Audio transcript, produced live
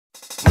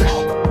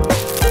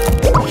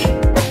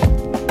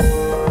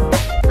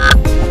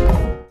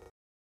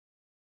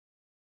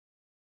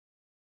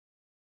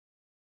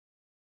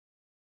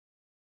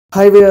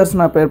Hi viewers,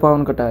 నా పేరు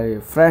Pawan Katari.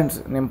 Friends,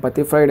 నేను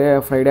ప్రతి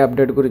ఫ్రైడే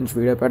అప్డేట్ గురించి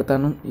వీడియో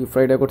పెడతాను. ఈ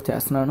ఫ్రైడే కూడా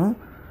చేస్తున్నాను.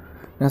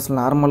 నేను అసలు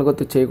నార్మల్గా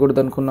అయితే చేయకూడదు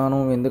అనుకున్నాను,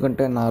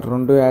 ఎందుకంటే నా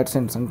రెండు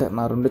యాడ్సెన్స్ అంటే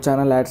నా రెండు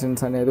ఛానల్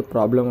యాడ్సెన్స్ అనేది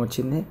ప్రాబ్లం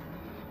వచ్చింది.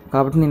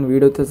 కాబట్టి నేను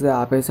వీడియో తీసి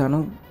ఆపేశాను.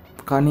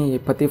 కానీ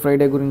ప్రతి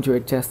ఫ్రైడే గురించి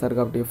వెయిట్ చేస్తారు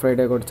కాబట్టి ఈ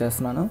ఫ్రైడే కూడా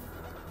చేస్తున్నాను.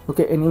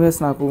 ఓకే, ఎనీవేస్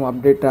నాకు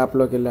అప్డేట్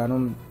యాప్లోకి వెళ్ళాను.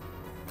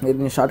 ఇది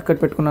నేను షార్ట్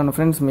కట్ పెట్టుకున్నాను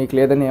ఫ్రెండ్స్, మీకు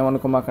లేదని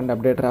ఏమనుకోమాకండి.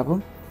 అప్డేట్ యాప్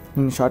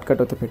నేను షార్ట్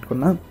కట్ అయితే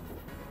పెట్టుకున్నా.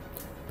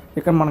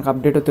 ఇక్కడ మనకు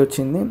అప్డేట్ అయితే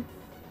వచ్చింది.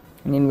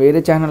 నేను వేరే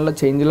ఛానల్లో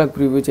చేంజ్ లాగ్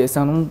ప్రివ్యూ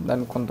చేశాను,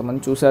 దాన్ని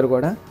కొంతమంది చూశారు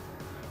కూడా.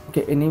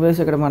 ఓకే, ఎనీవేస్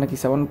ఇక్కడ మనకి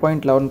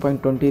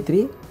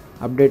 7.11.23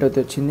 అప్డేట్ అయితే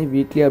వచ్చింది.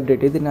 Weekly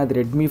update. ఇది నాది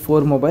రెడ్మీ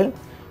 4 మొబైల్.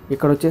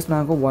 ఇక్కడ వచ్చేసి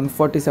నాకు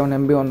 147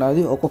 MB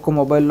ఉన్నది. ఒక్కొక్క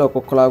మొబైల్లో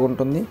ఒక్కొక్కలాగా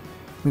ఉంటుంది.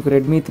 మీకు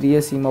రెడ్మీ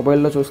 3S ఈ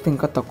మొబైల్లో చూస్తే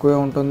ఇంకా తక్కువే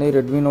ఉంటుంది.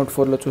 రెడ్మీ నోట్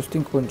 4లో చూస్తే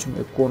ఇంకొంచెం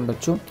ఎక్కువ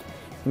ఉండొచ్చు.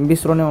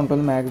 ఎంబీస్లోనే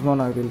ఉంటుంది మ్యాక్సిమం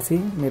నాకు తెలిసి,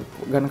 మీరు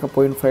కనుక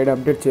పోయిన ఫ్రైడే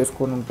అప్డేట్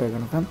చేసుకొని ఉంటే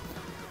కనుక.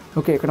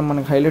 ఓకే, ఇక్కడ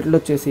మనకి హైలైట్లో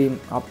వచ్చేసి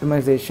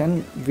ఆప్టిమైజేషన్,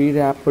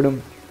 రీర్యాప్డ్.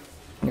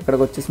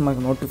 ఇక్కడికి వచ్చేసి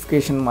మనకు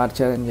నోటిఫికేషన్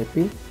మార్చారని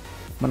చెప్పి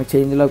మనకి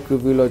చేంజ్ లాగ్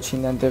రివ్యూలో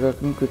వచ్చింది.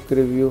 అంతేకాకుండా quick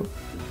review,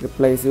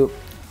 replies,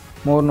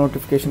 more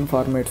notification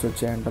formats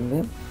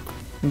వచ్చాయంటుంది.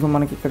 ఇంకా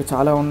మనకి ఇక్కడ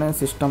చాలా ఉన్నాయి.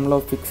 సిస్టంలో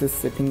ఫిక్సెస్,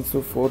 సెట్టింగ్స్,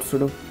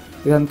 ఫోర్స్డ్,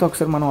 ఇదంతా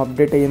ఒకసారి మనం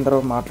అప్డేట్ అయిన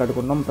తర్వాత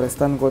మాట్లాడుకుందాం.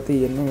 ప్రస్తుతానికి అయితే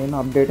ఇవన్నీ నేను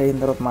అప్డేట్ అయిన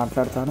తర్వాత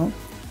మాట్లాడతాను.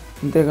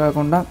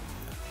 అంతేకాకుండా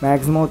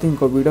మ్యాక్సిమం అయితే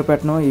ఇంకో వీడియో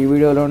పెట్టను. ఈ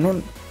వీడియోలోనే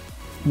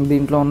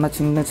దీంట్లో ఉన్న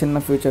చిన్న చిన్న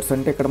ఫీచర్స్,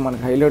 అంటే ఇక్కడ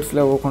మనకి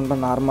హైలైట్స్లో ఇవ్వకుండా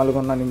నార్మల్గా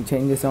ఉన్న నేను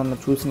చేంజెస్ ఏమన్నా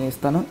చూసి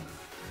ఇస్తాను.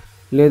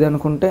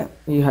 లేదనుకుంటే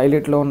ఈ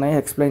హైలైట్లో ఉన్నాయి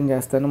ఎక్స్ప్లెయిన్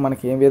చేస్తాను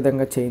మనకి ఏ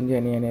విధంగా చేంజ్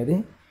అని అనేది.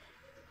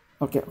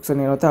 ఓకే, ఒకసారి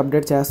నేనైతే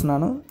అప్డేట్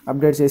చేస్తున్నాను.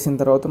 అప్డేట్ చేసిన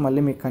తర్వాత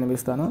మళ్ళీ మీకు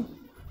కనిపిస్తాను.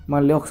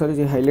 మళ్ళీ ఒకసారి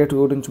ఈ హైలైట్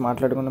గురించి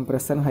మాట్లాడుకుందాం.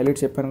 ప్రస్తుతానికి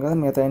హైలైట్ చెప్పాను కదా,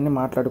 మిగతా అన్నీ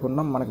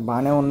మాట్లాడుకుందాం. మనకు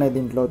బాగానే ఉన్నాయి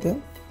దీంట్లో అయితే,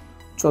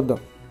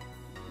 చూద్దాం.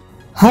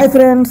 హాయ్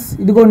ఫ్రెండ్స్,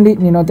 ఇదిగోండి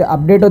నేనైతే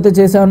అప్డేట్ అయితే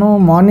చేశాను.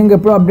 మార్నింగ్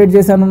ఎప్పుడో అప్డేట్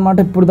చేశాను అనమాట.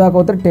 ఇప్పుడు దాకా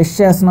అయితే టెస్ట్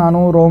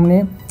చేస్తున్నాను రోమ్ని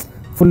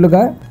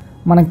ఫుల్గా.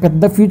 మనకి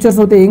పెద్ద ఫీచర్స్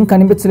అయితే ఏం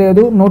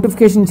కనిపించలేదు.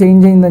 నోటిఫికేషన్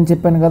చేంజ్ అయిందని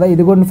చెప్పాను కదా.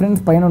 ఇదిగోండి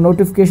ఫ్రెండ్స్, పైన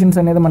నోటిఫికేషన్స్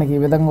అనేది మనకి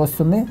ఈ విధంగా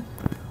వస్తుంది.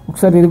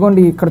 ఒకసారి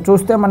ఇదిగోండి ఇక్కడ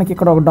చూస్తే మనకి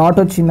ఇక్కడ ఒక డాట్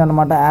వచ్చింది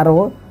అనమాట, యారో.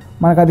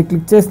 మనకు అది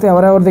క్లిక్ చేస్తే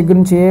ఎవరెవరి దగ్గర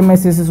నుంచి ఏ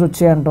మెసేజెస్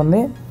వచ్చాయి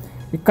అంటుంది.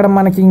 ఇక్కడ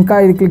మనకి ఇంకా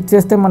ఇది క్లిక్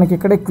చేస్తే మనకి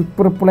ఇక్కడే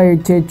క్విక్ రిప్లై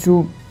ఇచ్చేయచ్చు.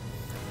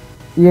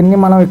 ఇవన్నీ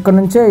మనం ఇక్కడ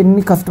నుంచే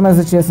ఎన్ని కస్టమైజ్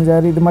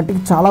చేసేసారు. ఇది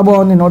మట్టికి చాలా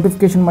బాగుంది.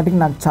 నోటిఫికేషన్ మట్టికి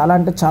నాకు చాలా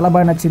అంటే చాలా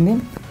బాగా నచ్చింది.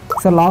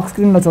 ఒకసారి లాక్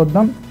స్క్రీన్లో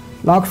చూద్దాం.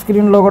 లాక్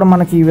స్క్రీన్లో కూడా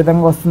మనకి ఈ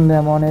విధంగా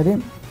వస్తుందేమో అనేది.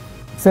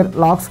 సరే,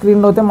 లాక్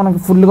స్క్రీన్లో అయితే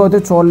మనకి ఫుల్గా అయితే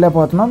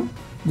చూడలేకపోతున్నాం.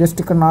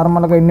 జస్ట్ ఇక్కడ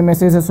నార్మల్గా ఎన్ని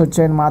మెసేజెస్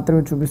వచ్చాయని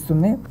మాత్రమే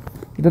చూపిస్తుంది.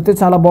 ఇదైతే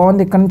చాలా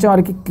బాగుంది. ఇక్కడ నుంచి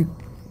వారికి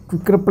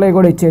క్విక్ రిప్లై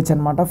కూడా ఇచ్చేయచ్చు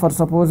అనమాట. ఫర్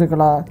సపోజ్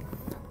ఇక్కడ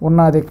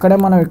ఉన్నది ఇక్కడే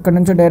మనం ఇక్కడ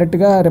నుంచి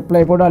డైరెక్ట్గా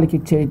రిప్లై కూడా వాళ్ళకి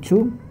ఇచ్చేయచ్చు.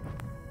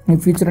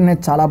 ఈ ఫీచర్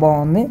అనేది చాలా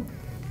బాగుంది.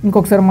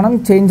 ఇంకొకసారి మనం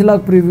చేంజ్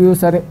లాగ్ ప్రివ్యూ,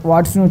 సరే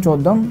వాట్స్ న్యూ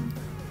చూద్దాం.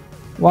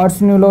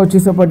 వాట్స్ న్యూలో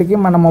వచ్చేసేపటికి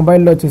మన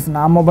మొబైల్లో వచ్చేసింది.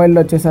 ఆ మొబైల్లో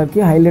వచ్చేసరికి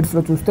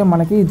హైలైట్స్లో చూస్తే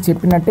మనకి ఇది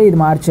చెప్పినట్టే ఇది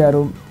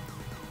మార్చారు.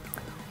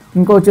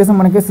 ఇంకా వచ్చేసి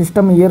మనకి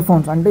సిస్టమ్ ఇయర్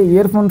ఫోన్స్, అంటే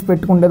ఇయర్ ఫోన్స్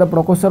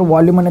పెట్టుకుంటేటప్పుడు ఒక్కోసారి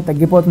వాల్యూమ్ అనేది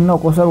తగ్గిపోతుంది,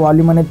 ఒక్కోసారి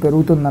వాల్యూమ్ అనేది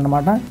పెరుగుతుంది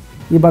అనమాట.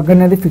 ఈ బగ్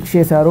అనేది ఫిక్స్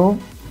చేశారు.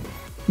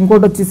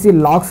 ఇంకోటి వచ్చేసి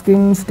lock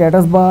screen,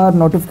 status bar,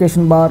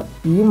 notification bar,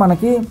 ఇవి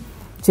మనకి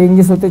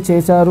చేంజెస్ అయితే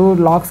చేశారు.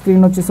 లాక్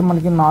స్క్రీన్ వచ్చేసి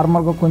మనకి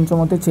నార్మల్గా కొంచెం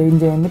అయితే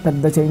చేంజ్ అయింది,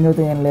 పెద్ద చేంజ్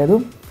అయితే ఏం లేదు.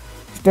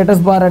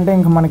 స్టేటస్ బార్ అంటే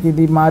ఇంకా మనకి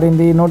ఇది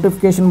మారింది.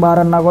 నోటిఫికేషన్ బార్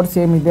అన్నా కూడా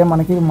సేమ్ ఇదే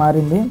మనకి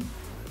మారింది.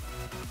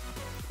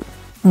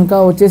 ఇంకా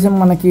వచ్చేసి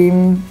మనకి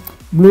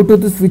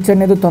బ్లూటూత్ స్విచ్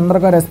అనేది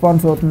తొందరగా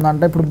రెస్పాన్స్ అవుతుంది.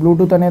 అంటే ఇప్పుడు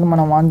బ్లూటూత్ అనేది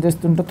మనం ఆన్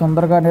చేస్తుంటే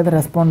తొందరగా అనేది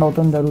రెస్పాండ్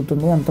అవుతుంది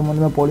జరుగుతుంది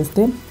అంతకుముందుగా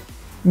పోలిస్తే.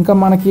 ఇంకా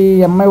మనకి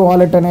ఎంఐ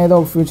వాలెట్ అనేది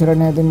ఒక ఫీచర్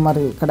అనేది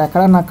మరి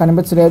ఇక్కడెక్కడ నాకు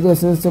కనిపించలేదు.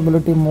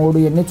 ఎస్ఎస్ఎబిలిటీ మోడ్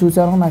ఇవన్నీ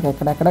చూసాను, నాకు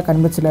ఎక్కడెక్కడ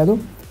కనిపించలేదు.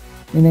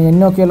 నేను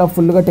ఎన్ని ఒకేలా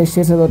ఫుల్గా టెస్ట్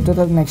చేసేది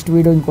వచ్చేది నెక్స్ట్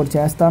వీడియో ఇంకోటి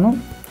చేస్తాను.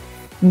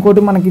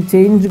 ఇంకోటి మనకి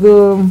చేంజ్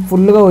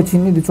ఫుల్గా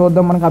వచ్చింది, ఇది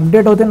చూద్దాం. మనకి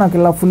అప్డేట్ అయితే నాకు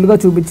ఇలా ఫుల్గా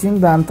చూపించింది,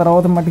 దాని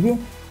తర్వాత మటుకి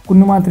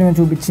కొన్ని మాత్రమే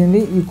చూపించింది.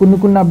 ఈ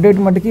కొన్ని అప్డేట్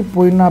మటుకి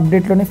పోయిన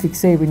అప్డేట్లోనే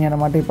ఫిక్స్ అయిపోయినాయి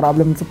అనమాట ఈ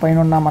ప్రాబ్లమ్స్. పైన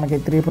ఉన్న మనకి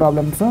 3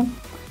 ప్రాబ్లమ్స్,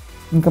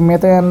 ఇంకా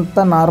మిగతా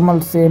అంతా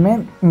నార్మల్ సేమే.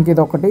 ఇంక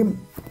ఇది ఒకటి.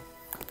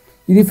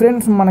 ఇది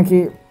ఫ్రెండ్స్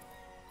మనకి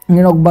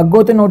నేను ఒక బగ్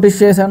అయితే నోటీస్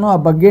చేశాను. ఆ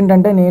బగ్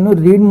ఏంటంటే నేను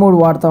రీడ్ మోడ్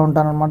వాడుతూ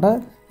ఉంటాను అనమాట.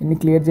 ఇన్ని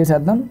క్లియర్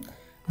చేసేద్దాం.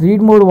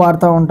 రీడ్ మోడ్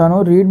వాడుతూ ఉంటాను.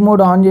 రీడ్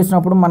మోడ్ ఆన్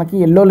చేసినప్పుడు మనకి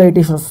ఎల్లో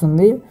లైటిష్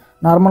వస్తుంది.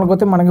 నార్మల్గా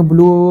అయితే మనకి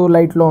బ్లూ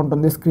లైట్లో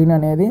ఉంటుంది స్క్రీన్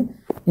అనేది.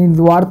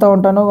 ఇది వాడుతూ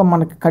ఉంటాను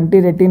మనకి కంటి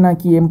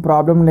రెటీనాకి ఏం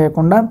ప్రాబ్లం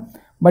లేకుండా.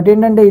 బట్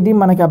ఏంటంటే ఇది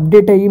మనకి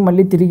అప్డేట్ అయ్యి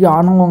మళ్ళీ తిరిగి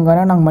ఆన్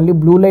అవ్వగానే నాకు మళ్ళీ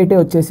బ్లూ లైటే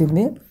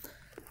వచ్చేసింది.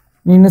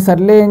 నేను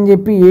సర్లే అని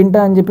చెప్పి ఏంటా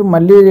అని చెప్పి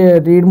మళ్ళీ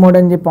రీడ్ మోడ్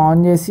అని చెప్పి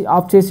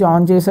ఆఫ్ చేసి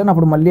ఆన్ చేశాను.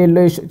 అప్పుడు మళ్ళీ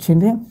ఎల్లో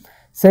వచ్చింది.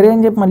 సరే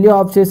అని చెప్పి మళ్ళీ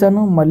ఆఫ్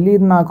చేశాను, మళ్ళీ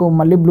నాకు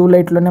మళ్ళీ బ్లూ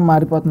లైట్లోనే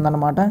మారిపోతుంది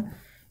అనమాట.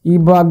 ఈ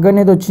బగ్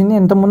అనేది వచ్చింది.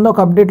 ఇంతకుముందు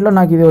ఒక అప్డేట్లో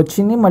నాకు ఇది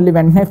వచ్చింది, మళ్ళీ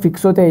వెంటనే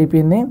ఫిక్స్ అయితే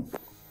అయిపోయింది.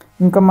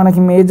 ఇంకా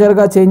మనకి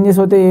మేజర్గా చేంజెస్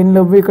అయితే ఏం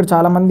లేవు. ఇక్కడ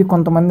చాలామంది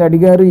కొంతమంది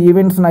అడిగారు,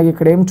 ఈవెంట్స్ నాకు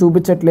ఇక్కడ ఏం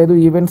చూపించట్లేదు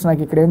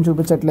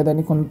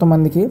అని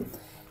కొంతమందికి.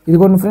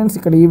 ఇదిగోండి ఫ్రెండ్స్,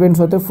 ఇక్కడ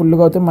ఈవెంట్స్ అయితే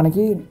ఫుల్గా అయితే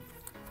మనకి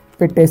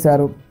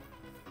పెట్టేశారు.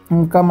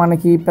 ఇంకా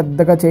మనకి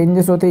పెద్దగా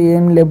చేంజెస్ అయితే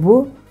ఏం లేవు.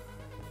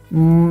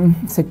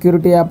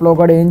 సెక్యూరిటీ యాప్లో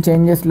కూడా ఏం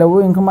చేంజెస్ లేవు.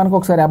 ఇంకా మనకు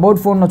ఒకసారి అబౌట్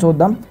ఫోన్లో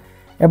చూద్దాం.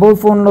 అబౌట్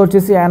ఫోన్లో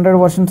వచ్చేసి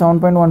ఆండ్రాయిడ్ వర్షన్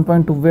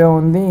 7.1.2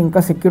 ఉంది. ఇంకా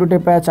సెక్యూరిటీ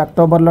ప్యాచ్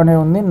అక్టోబర్లోనే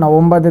ఉంది,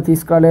 నవంబర్ది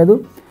తీసుకురాలేదు.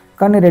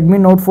 కానీ రెడ్మీ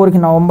నోట్ 4కి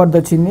నవంబర్ది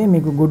వచ్చింది,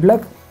 మీకు గుడ్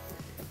లక్.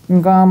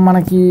 ఇంకా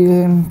మనకి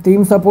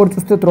థీమ్ సపోర్ట్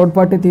చూస్తే థర్డ్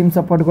పార్టీ థీమ్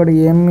సపోర్ట్ కూడా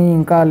ఏమీ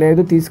ఇంకా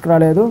లేదు,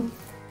 తీసుకురాలేదు.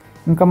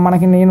 ఇంకా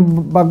మనకి నేను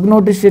బగ్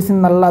నోటీస్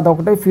చేసిందల్లా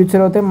అదొకటే.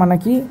 ఫ్యూచర్ అయితే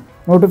మనకి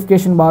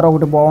నోటిఫికేషన్ బార్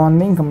ఒకటి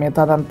బాగుంది, ఇంకా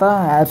మిగతాదంతా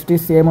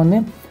యాస్టీస్ సేమ్ ఉంది.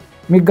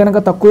 మీకు కనుక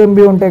తక్కువ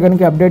ఎంబీ ఉంటే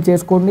కనుక అప్డేట్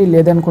చేసుకోండి,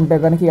 లేదనుకుంటే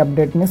కనుక ఈ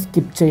అప్డేట్ని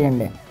స్కిప్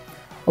చేయండి.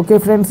 ఓకే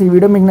ఫ్రెండ్స్, ఈ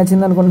వీడియో మీకు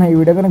నచ్చింది అనుకుంటున్నా. ఈ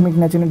వీడియో కనుక మీకు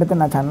నచ్చినట్టయితే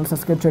నా ఛానల్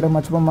సబ్స్క్రైబ్ చేయడం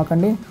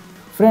మర్చిపోమాకండి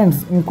ఫ్రెండ్స్.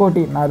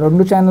 ఇంకోటి, నా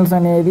 2 ఛానల్స్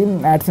అనేది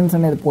యాడ్సెన్స్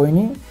అనేది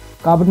పోయినాయి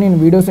కాబట్టి నేను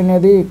వీడియోస్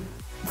అనేది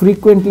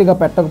ఫ్రీక్వెంట్లీగా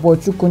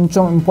పెట్టకపోవచ్చు.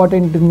 కొంచెం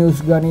ఇంపార్టెంట్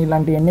న్యూస్ కానీ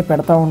ఇలాంటివన్నీ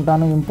పెడతా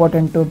ఉంటాను,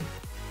 ఇంపార్టెంట్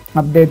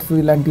అప్డేట్స్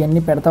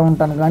ఇలాంటివన్నీ పెడతా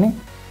ఉంటాను, కానీ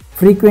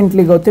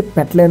ఫ్రీక్వెంట్లీగా అయితే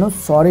పెట్టలేను.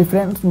 సారీ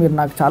ఫ్రెండ్స్, మీరు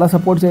నాకు చాలా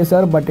సపోర్ట్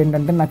చేశారు, బట్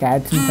ఏంటంటే నాకు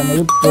యాడ్సెన్స్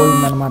అనేది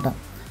పోయిందనమాట.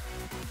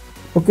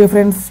 Okay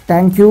friends,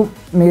 thank you.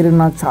 మీరు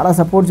నాకు చాలా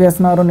సపోర్ట్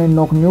చేస్తున్నారు.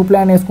 నేను ఒక న్యూ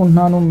ప్లాన్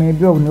వేసుకుంటున్నాను.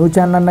 మేబీ ఒక న్యూ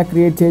ఛానల్ అన్నా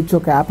క్రియేట్ చేయొచ్చు,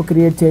 ఒక యాప్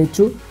క్రియేట్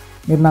చేయొచ్చు.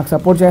 మీరు నాకు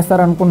సపోర్ట్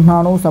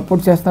చేస్తారనుకుంటున్నాను.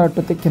 సపోర్ట్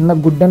చేస్తున్నట్టయితే కింద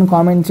గుడ్ అని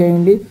కామెంట్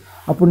చేయండి.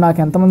 అప్పుడు నాకు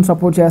ఎంతమంది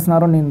సపోర్ట్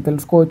చేస్తున్నారో నేను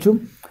తెలుసుకోవచ్చు.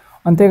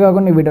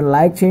 అంతేకాకుండా ఈ వీడియో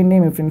లైక్ చేయండి,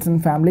 మీ ఫ్రెండ్స్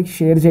అండ్ ఫ్యామిలీకి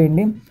షేర్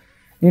చేయండి.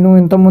 నేను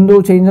ఇంతకుముందు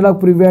చేంజ్లాగ్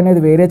ప్రివ్యూ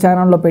అనేది వేరే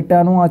ఛానల్లో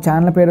పెట్టాను. ఆ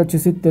ఛానల్ పేరు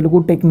వచ్చేసి తెలుగు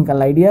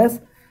టెక్నికల్ ఐడియాస్.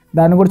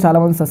 దాన్ని కూడా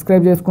చాలామంది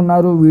సబ్స్క్రైబ్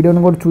చేసుకున్నారు,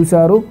 వీడియోని కూడా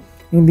చూశారు.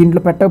 నేను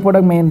దీంట్లో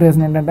పెట్టకపోవడానికి మెయిన్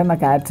రీజన్ ఏంటంటే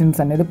నాకు యాడ్సెన్స్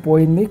అనేది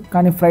పోయింది.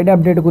 కానీ ఫ్రైడే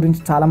అప్డేట్ గురించి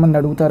చాలామంది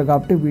అడుగుతారు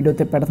కాబట్టి వీడియో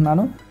అయితే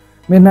పెడుతున్నాను.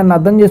 మీరు నన్ను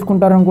అర్థం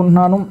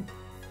చేసుకుంటారనుకుంటున్నాను.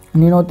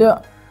 నేనైతే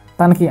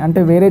తనకి అంటే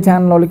వేరే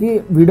ఛానల్ వాళ్ళకి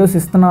వీడియోస్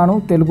ఇస్తున్నాను,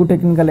 తెలుగు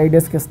టెక్నికల్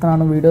ఐడియాస్కి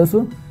ఇస్తున్నాను వీడియోస్.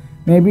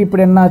 మేబీ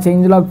ఇప్పుడైనా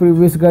చేంజ్ లాగ్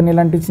ప్రివ్యూస్ కానీ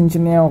ఇలాంటి చిన్న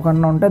చిన్న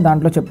ఒకన్నా ఉంటే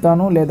దాంట్లో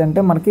చెప్తాను, లేదంటే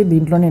మనకి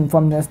దీంట్లోనే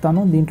ఇన్ఫామ్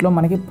చేస్తాను. దీంట్లో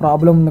మనకి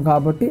ప్రాబ్లం ఉంది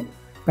కాబట్టి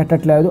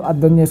పెట్టట్లేదు,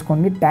 అర్థం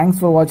చేసుకోండి. Thanks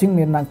for watching.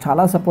 మీరు నాకు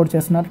చాలా సపోర్ట్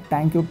చేస్తున్నారు.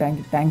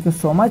 Thank you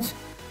so much.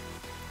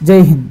 జై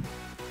హింద్.